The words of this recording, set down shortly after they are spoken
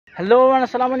Hello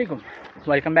अस्सलाम वालेकुम,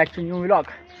 welcome back to new vlog.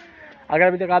 अगर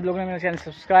अभी तक आप लोगों ने मेरा चैनल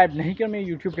सब्सक्राइब नहीं किया, मेरे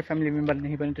यूट्यूब के फैमिली मेम्बर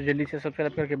नहीं बने, तो जल्दी से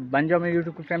सब्सक्राइब करके बन जाओ मेरे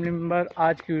यूट्यूब के फैमिली मेम्बर।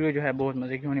 आज की वीडियो जो है बहुत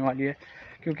मज़े की होने वाली है,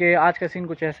 क्योंकि आज का सीन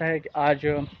कुछ ऐसा है कि आज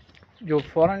जो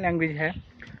फ़ॉरेन लैंग्वेज है,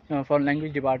 फ़ॉरेन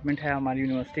लैंग्वेज डिपार्टमेंट है हमारी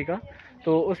यूनिवर्सिटी का,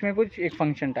 तो उसमें कुछ एक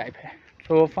फ़ंक्शन टाइप है।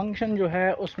 तो फंक्शन जो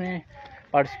है उसमें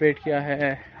पार्टिसिपेट किया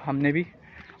है हमने भी।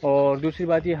 और दूसरी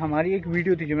बात ये, हमारी एक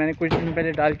वीडियो थी जो मैंने कुछ दिन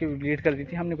पहले डाल के डिलीट कर दी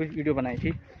थी, हमने कुछ वीडियो बनाई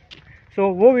थी। सो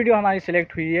वो वीडियो हमारी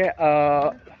सिलेक्ट हुई है,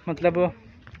 मतलब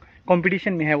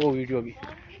कंपटीशन में है वो वीडियो भी।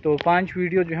 तो 5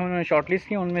 वीडियो जो है उन्होंने शॉर्टलिस्ट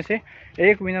की, उनमें से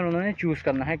एक विनर उन्होंने चूज़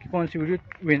करना है कि कौन सी वीडियो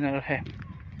विनर है,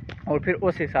 और फिर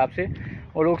उस हिसाब से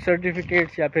वो लोग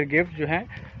सर्टिफिकेट्स या फिर गिफ्ट जो हैं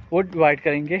वो डिवाइड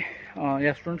करेंगे,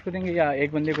 या स्टूडेंट्स को देंगे या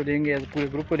एक बंदे को देंगे या पूरे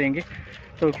ग्रुप को देंगे।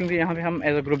 तो क्योंकि यहाँ पे हम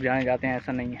एज अ ग्रुप जाने जाते हैं,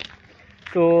 ऐसा नहीं है।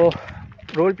 तो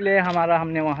रोल प्ले हमारा,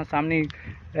 हमने वहाँ सामने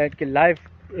बैठ के लाइव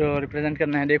रिप्रेजेंट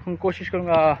करना है। देखूँ, कोशिश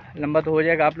करूँगा, लंबा तो हो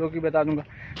जाएगा, आप लोगों की बता दूँगा।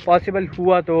 पॉसिबल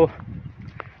हुआ तो,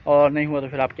 और नहीं हुआ तो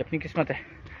फिर आपकी अपनी किस्मत है।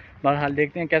 बहरहाल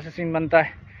देखते हैं कैसे सीन बनता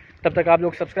है। तब तक आप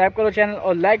लोग सब्सक्राइब करो चैनल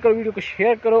और लाइक करो, वीडियो को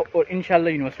शेयर करो, और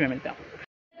इंशाल्लाह यूनिवर्सिटी में मिलते हैं।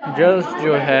 जस्ट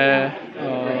जो है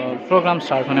प्रोग्राम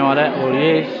स्टार्ट होने वाला है, और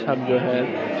ये सब जो है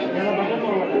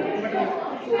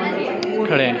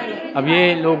खड़े हैं। अब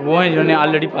ये लोग वो हैं जिन्होंने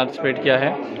ऑलरेडी पार्टिसिपेट किया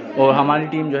है, और हमारी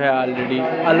टीम जो है ऑलरेडी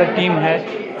अलग टीम है।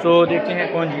 सो देखते हैं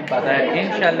कौन जीत पाता है।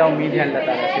 इंशाल्लाह उम्मीद है अल्लाह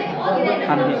ताला से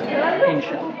हम जीत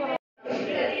इंशाल्लाह।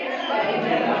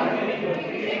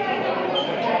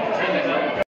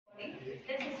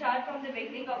 Start from the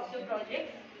beginning of the project.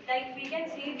 Like we can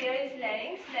see, there is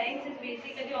larynx. Larynx is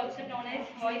basically also known as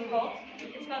voice box.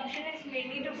 Its function is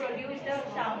mainly to produce the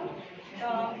sound,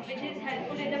 which is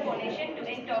helpful in the phonation to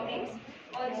in talking.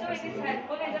 Also, it is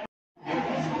helpful in the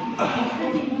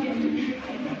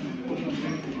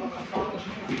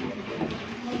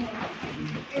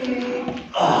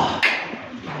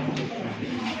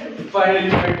Finally,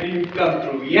 my dream come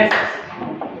true. Yes,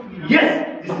 yes.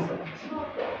 This is.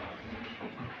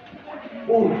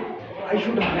 Oh, I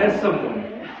should hire someone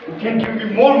who can give me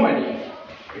more money.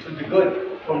 It will be good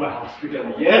for my hospital.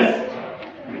 Yes.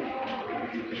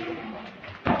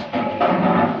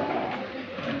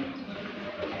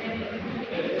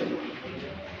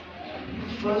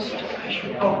 First, I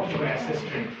should talk to my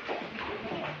assistant.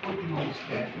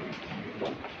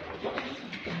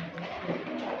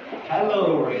 Hello,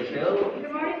 Rachel.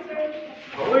 Good morning, sir.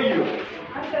 How are you?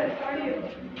 I'm good. How are you?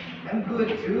 I'm good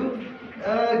too.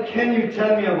 Can you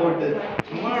tell me about the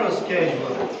tomorrow's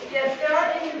schedule? Yes, there are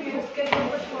interviews scheduled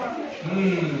for tomorrow.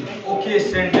 Okay,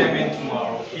 send them in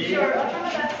tomorrow. Okay. Sure, I'll come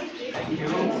back. Thank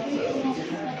you.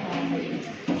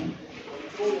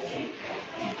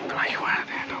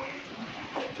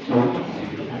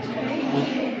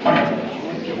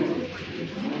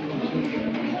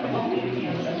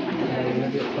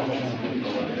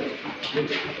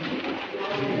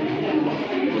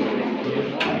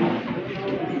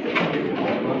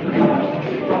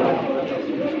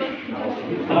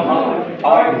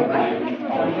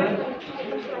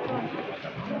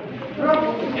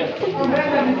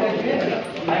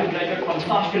 I'm graduate from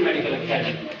Fenkshn Medical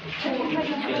Academy.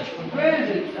 Yes. Where is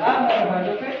it? I've never heard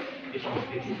of it.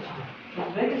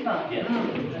 Uzbekistan. Yes.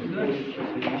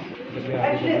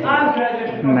 Actually, I'm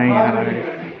graduated from नहीं आ Harvard रहा है।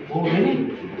 University. Oh, really?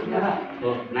 Yeah.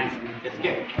 Oh, nice. Let's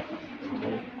get.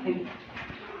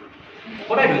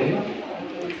 What are you doing?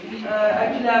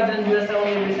 Actually, I've been US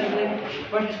only recently,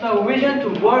 but it's my vision to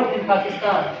work in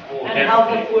Pakistan and help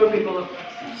the poor people of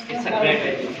Pakistan. It's a great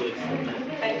idea. So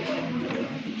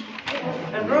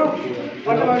And bro,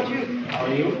 what about you? how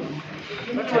are you?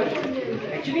 What about you?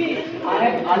 Actually, I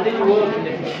have already worked in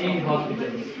the 15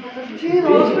 hospitals. Gee,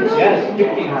 hospital? Yes,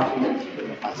 15 hospitals.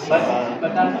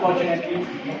 But unfortunately,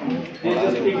 they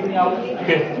just kicked me out.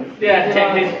 They are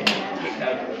checking.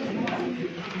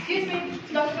 Excuse me,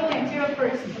 Dr. Williams, you're up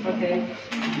first. Okay.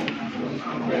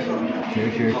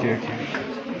 Cheers.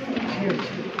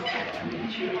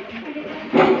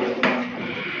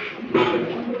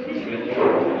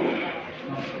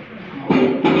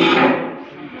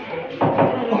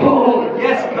 Oh,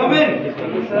 yes, come in.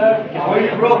 Sir. How are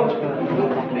you, bro?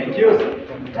 Thank you.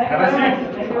 Have a seat.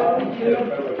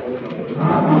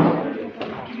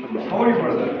 How are you,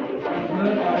 brother?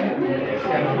 Yes,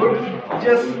 I'm good.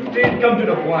 Just straight come to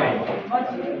the point.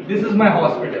 This is my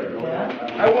hospital.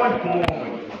 I want more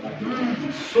money.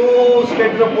 So,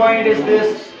 straight to the point is this.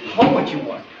 How much you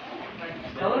want?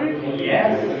 Salary?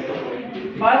 Yes.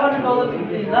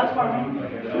 $500 is not for me.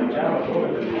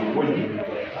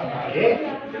 Okay,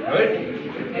 good.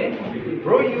 Okay.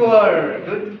 Bro, you are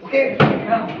good. Okay,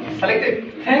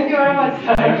 selected. Thank you very much,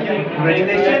 sir.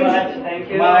 Congratulations. Thank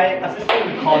you. My assistant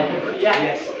will call you. Yeah.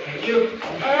 Yes. Thank you.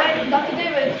 Alright, Dr.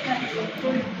 David.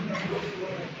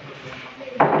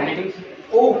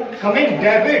 Oh, come in,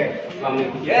 David.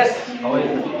 Yes. How are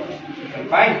you? I'm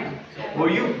fine. Who are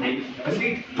you?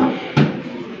 Asleep.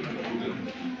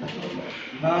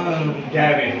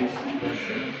 David.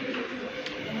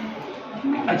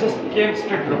 I just came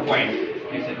straight to the point.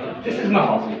 This is my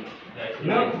house.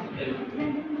 No.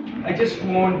 I just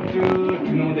want to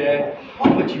know that how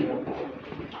much you want.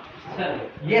 Sir,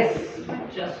 Yes.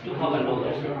 just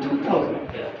 $2,000. 2,000.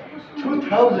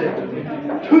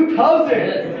 2,000.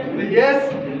 2,000.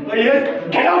 Yes. Oh, yes.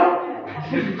 Get out.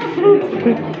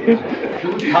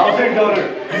 $2,000.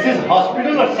 This is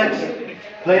hospital or such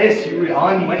place you will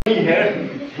earn money here.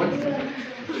 What's is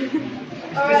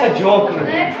this a joke?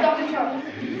 Next, Dr. Charles.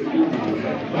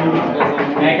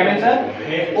 May I come in, sir?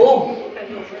 Oh.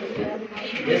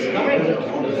 Yes, come in.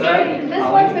 Sir. This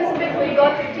one specifically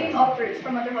got 15 offers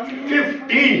from other hospitals.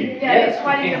 15. Yeah, it's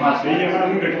quite a hospital.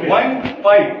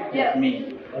 1-5. Yes.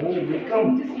 Me. Oh,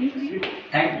 welcome.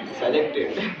 Thank you. Selected.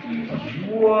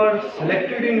 You are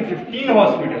selected in 15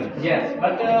 hospitals. Yes,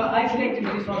 but I selected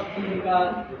this hospital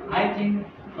because I think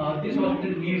this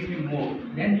hospital needs me more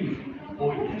than you.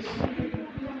 Oh, yes.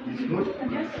 It's good.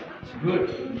 It's good.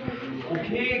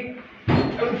 Okay. I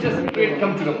will just straight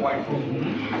come to the point.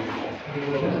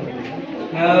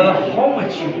 How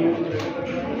much you want?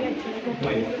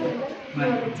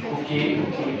 Okay,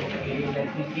 let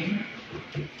me think.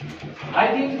 I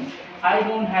think I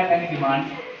don't have any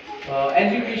demand.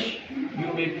 As you wish, you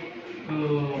will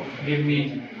give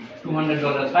me $200,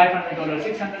 $500,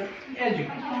 $600, as you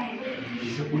wish.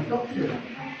 He's a good doctor.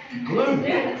 Good.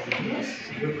 Yes,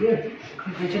 you're good.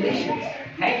 Congratulations.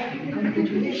 Thank you.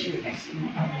 Congratulations.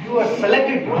 You are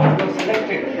selected. You are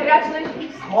selected.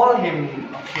 Congratulations. Call him.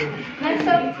 Next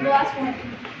up, the last one.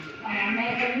 May I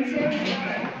come in, sir?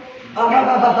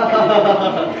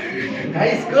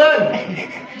 Nice girl.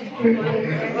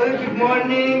 Good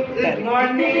morning. Good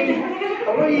morning.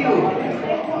 How are you?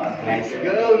 Nice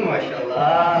girl,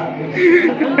 mashallah.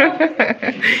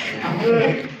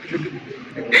 Good.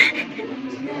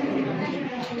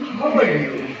 How are you?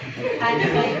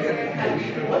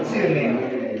 What's your name?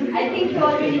 I think you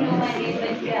already know my name,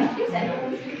 but yeah, you said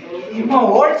Emma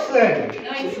Watson.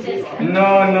 no, it's just. No,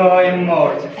 Emma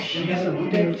Watson. She is a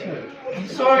good actor. I'm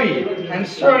sorry.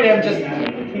 I'm just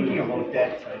thinking about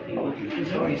that.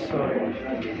 Sorry.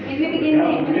 Can we begin the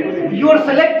interview? You are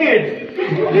selected.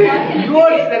 You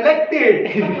are selected.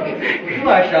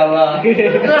 Mashallah. You are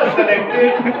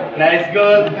selected. Nice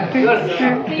girl. You are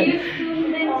selected. Please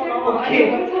zoom in,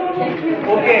 sir.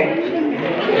 Okay.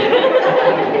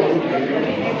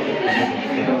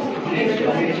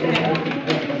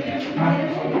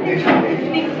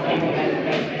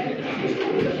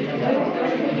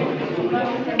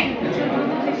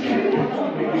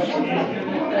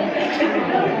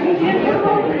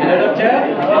 Hello, doctor.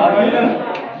 How are you?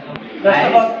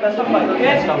 Best of luck, okay?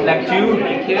 Best of luck to you.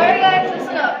 Thank you. Alright guys,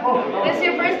 listen up. This is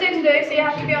your first day today, so you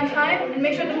have to be on time and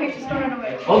make sure the patients don't run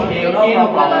away. Okay, no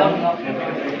problem.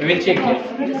 We will check it.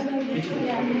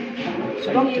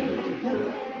 So, doctor,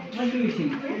 what do you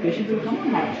think? Patient will come or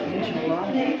not?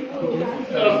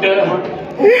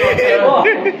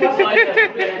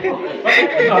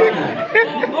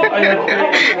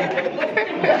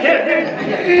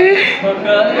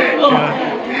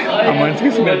 Aman sih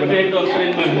sebenarnya.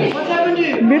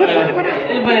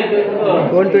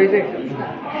 Kौन तो इसे?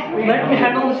 Let me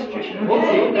handle the situation.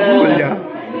 भूल जा.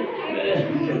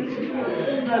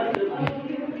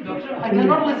 Doctor, I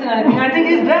cannot listen anything. I think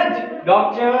he's dead.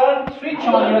 Doctor, switch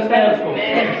on your stethoscope.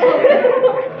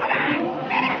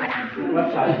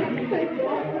 What's happening?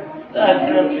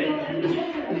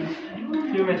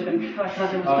 You mentioned I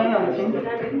can't understand anything.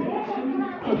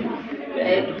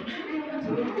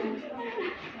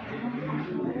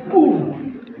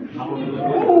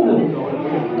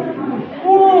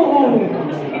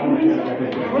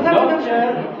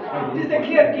 Doctor, this is a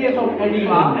clear case of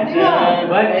edema.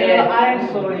 But I am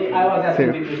sorry, I was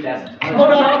asking to test.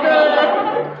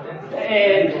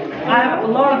 I have a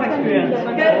lot of experience,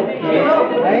 okay?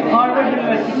 Harvard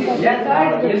University. Yes,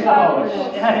 yes, ours.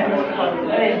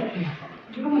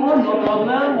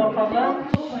 No problem.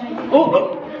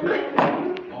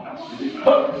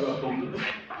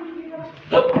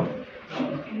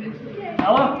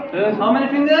 Hello? How many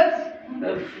fingers?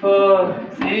 4.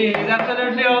 See, he's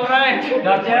absolutely alright.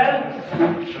 Doctor?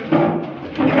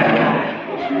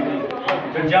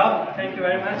 job. Thank you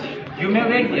very much. You may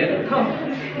wait here.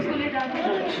 इसको ले जाते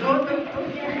हैं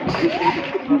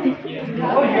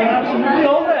Oh, you are absolutely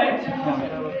all right.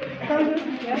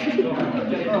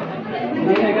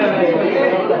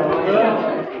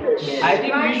 I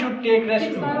think we should take rest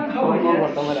too. What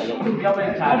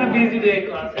a busy day,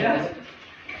 class. Yes.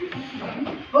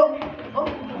 What?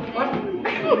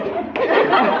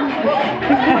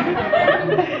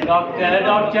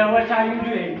 Doctor, what are you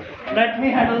doing? Let me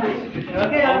handle this.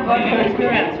 Okay, I've got your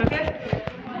experience. Okay.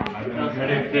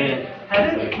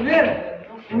 Headache? Where?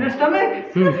 In your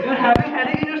stomach? You're having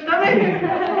headache in your stomach?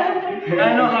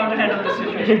 I know how to handle this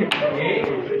situation.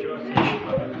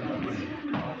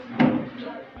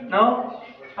 Now,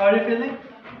 how are you feeling?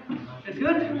 It's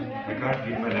good? I can't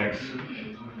feel my legs.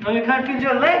 No, you can't feel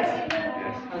your legs?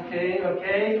 Yes.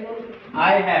 Okay.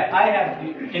 I have the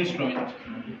instrument.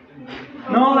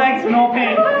 No legs, no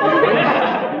pain.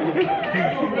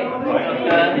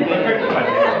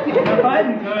 You're fine?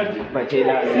 Good. See?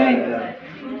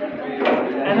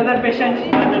 Another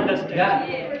patient under testing.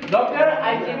 Yeah. Doctor,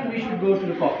 I think we should go to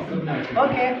the coffee.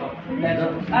 Okay.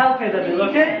 I'll pay the bill,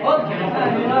 okay?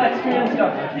 Okay. You know, experienced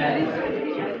doctor.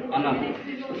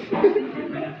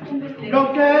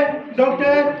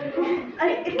 Doctor.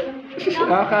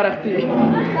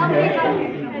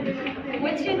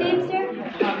 What's your name, sir?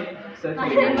 And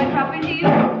then what happened to you? I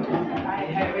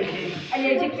have a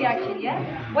Allergic reaction,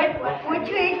 yeah? What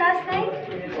you ate last night?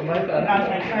 Last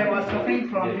night I was suffering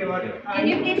from fever. Can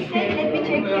you please sit? Let me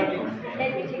check you.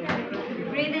 Let me check you.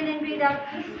 Breathe in and breathe out,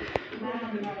 please.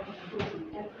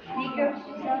 Make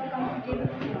yourself comfortable.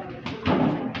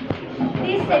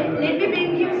 Please sit. Let me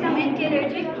bring you some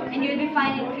anti-allergic and you'll be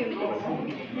fine in a few minutes.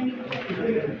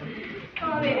 Come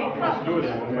on, baby. Come.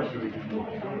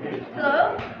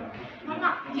 Hello?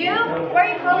 Mama. You? Why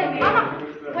are you calling me? Mama.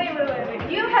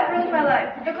 Wait. You have ruined my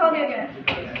life. Don't call me again.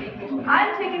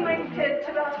 I'm taking my kid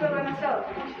to the hospital by myself.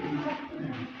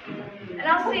 And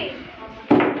I'll see.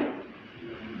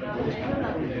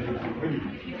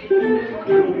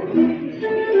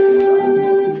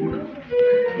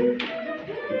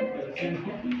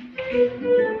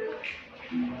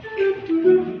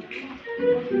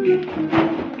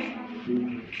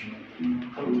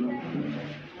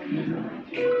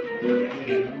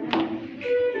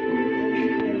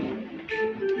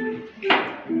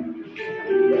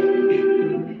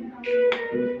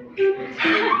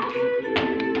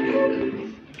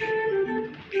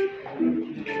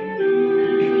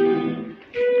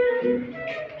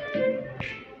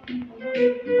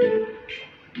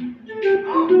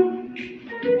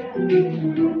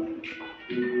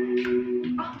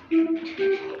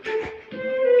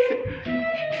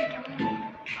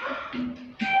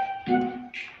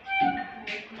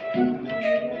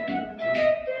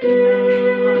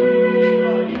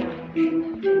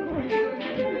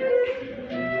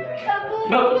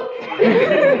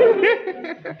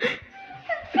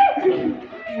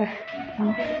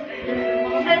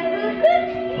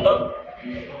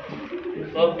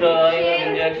 Doctor, I have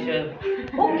injection.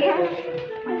 Okay.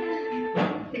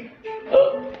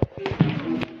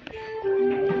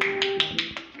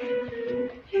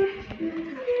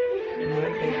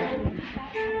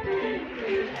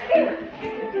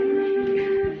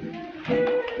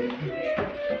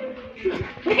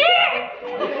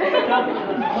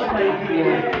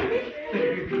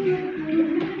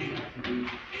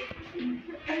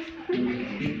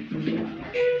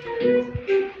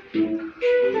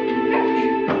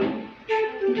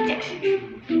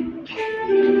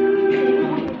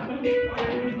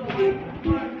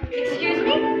 Excuse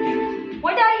me?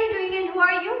 What are you doing and who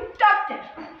are you? Doctor.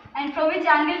 And from which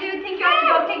angle do you think you're a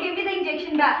doctor? Give me the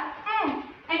injection back.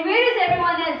 And where is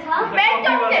everyone else, huh? Bed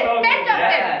doctor! Bed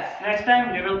doctor! Yes. Next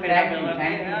time we will pay the bill.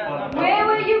 Thank you for Where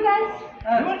were you guys?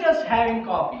 We were just having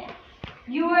coffee.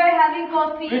 You were having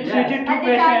coffee We treated at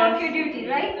two the time of patients. your duty,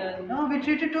 right? No, we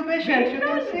treated two patients. You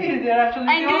can see they're actually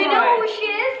And do you know who she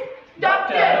is?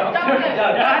 Doctor.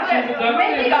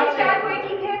 When did you start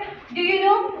working here? Do you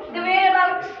know the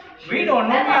whereabouts? We don't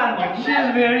know. She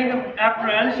is wearing an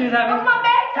apron. She's having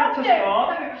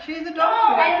stethoscope. She's the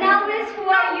doctor. And now this, who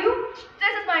are you?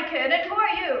 This is my kid, and who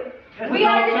are you? We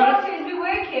are the doctors, we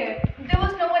work here. There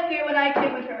was no one here when I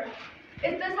came with her.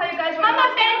 Is this how you guys work?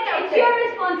 Mama, it's your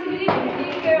responsibility to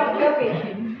take care of your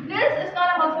patient. This is not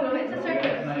a hospital, it's a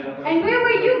circus. And where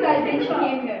were you guys when she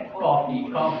came here? Coffee.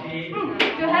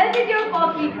 To help with your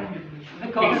coffee.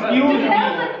 Excuse me.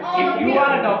 If you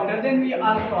are a doctor, then we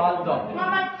are all doctors.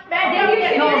 Mama, Then you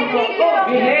should really take care of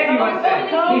your Behave yourself.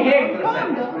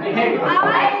 responsibility. Behave yourself.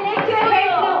 I'll let your head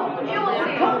know. you will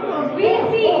see. We'll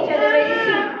see each other very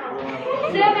soon.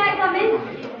 Sir, may I come in?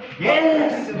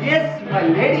 Yes. Yes, my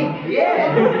lady.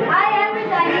 Yes. I am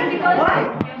resigning because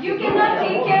you cannot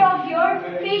take care of your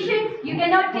patients, you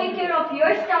cannot take care of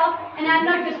your staff, and I'm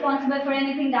not responsible for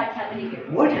anything that's happening here.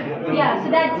 What? Yeah, so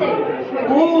that's it.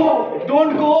 Oh,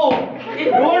 don't go.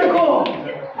 Don't go.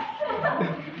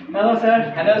 Hello,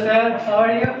 sir. Hello, sir. How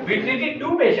are you? We treated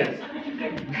 2 patients.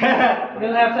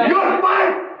 We'll have some. You are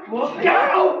fired. Get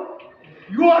out.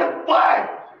 You are fired.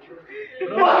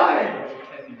 Fired.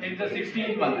 It's the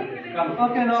 16th one. Come.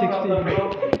 Okay, no problem,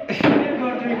 bro.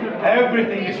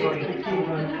 Everything is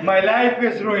ruined. My life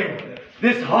is ruined.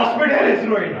 This hospital is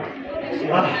ruined.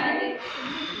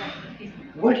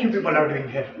 What you people are doing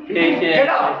here? Get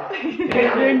out! Get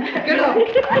out! Get out!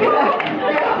 Get out!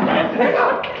 Get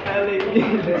out!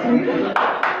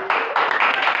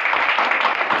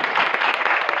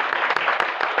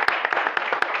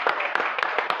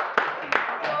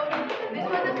 This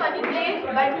was a funny play,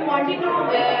 but we wanted to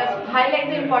highlight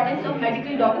the importance of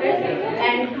medical doctors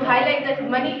and to highlight that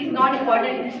money is not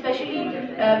important, especially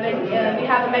when we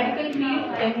have a medical field.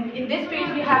 In this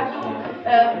field, we have to,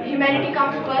 humanity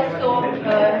comes first, so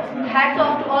hats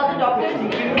off to all the doctors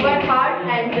who work hard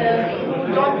and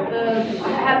don't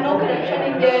have no corruption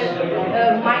in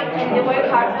their mind, and they work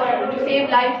hard to save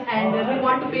lives, and we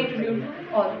want to pay tribute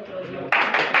to all of those.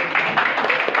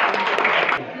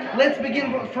 Let's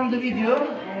begin from the video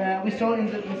we saw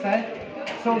inside.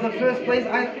 So the first place,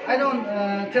 I don't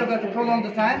tell that to prolong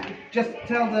the time, just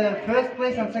tell the first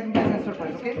place and second place and third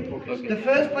place, okay? The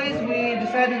first place we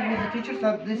decided with the teachers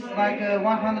that this is like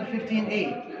 115A.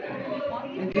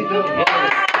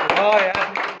 Oh,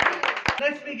 yeah.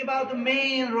 Let's speak about the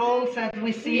main roles and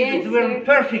we see that we were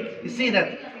perfect, you see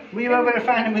that. We were very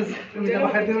fine with the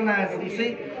Bahadurnas, you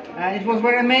see. It was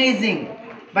very amazing.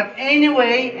 But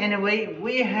anyway,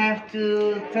 we have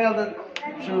to tell the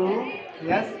truth.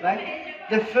 Yes, right?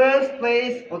 The first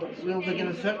place, or we'll begin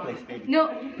the third place, maybe. No,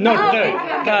 third.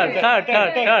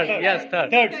 Yes,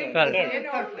 third. Third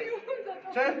place.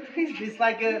 Third place is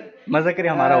like a मजा करिए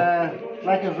हमारा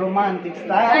like a romantic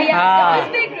style. हाँ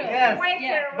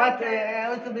Yes, but a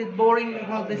little bit boring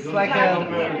because this like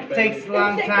takes a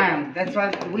long time. That's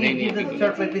why we give the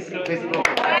third place this role.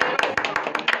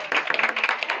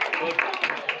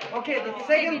 Okay, the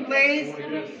second place,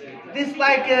 this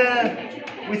like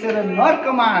we said a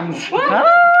narcomans.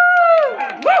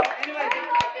 Anyway,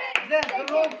 the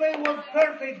role play was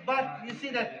perfect, but you see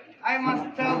that I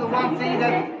must tell the one thing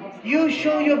that you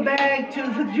show your bag to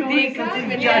the juries and to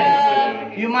the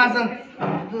judges. You mustn't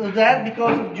do that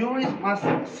because the juries must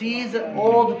see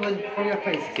all the plays from your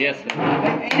face. Yes.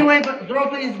 Anyway, but the role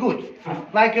play is good.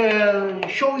 Like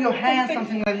show your hands,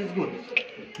 something like that is good.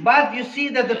 But you see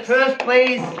that the first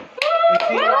place.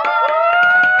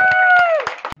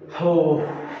 हो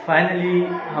finally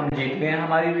हम जीत गए,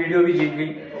 हमारी video भी जीत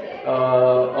गई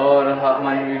और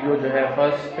हमारी video जो है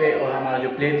फर्स्ट पे और हमारा जो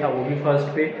प्ले था वो भी फर्स्ट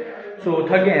पे। सो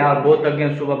थक गए यार, बहुत थक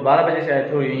गए। सुबह 12 बजे से आए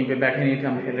थे और यहीं पे बैठे नहीं थे,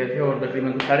 हम खेल रहे थे और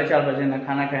तकरीबन 4:30 बजे ना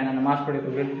खाना खाया ना नमाज़ पढ़े, तो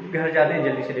फिर घर जाते हैं,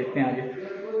 जल्दी से देखते हैं आगे।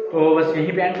 तो बस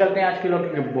यहीं पे एंड करते हैं आज के व्लॉग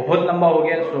क्योंकि बहुत लंबा हो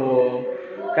गया। सो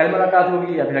कल मुलाकात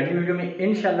होगी या फिर अगली वीडियो में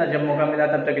इंशाल्लाह, जब मौका मिला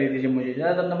तब तक ले दीजिए मुझे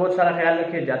इजाज़त। अपना बहुत सारा ख्याल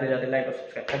रखिए, जाते जाते लाइक और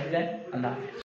सब्सक्राइब करते जाएं। अल्लाह हाफ़िज़।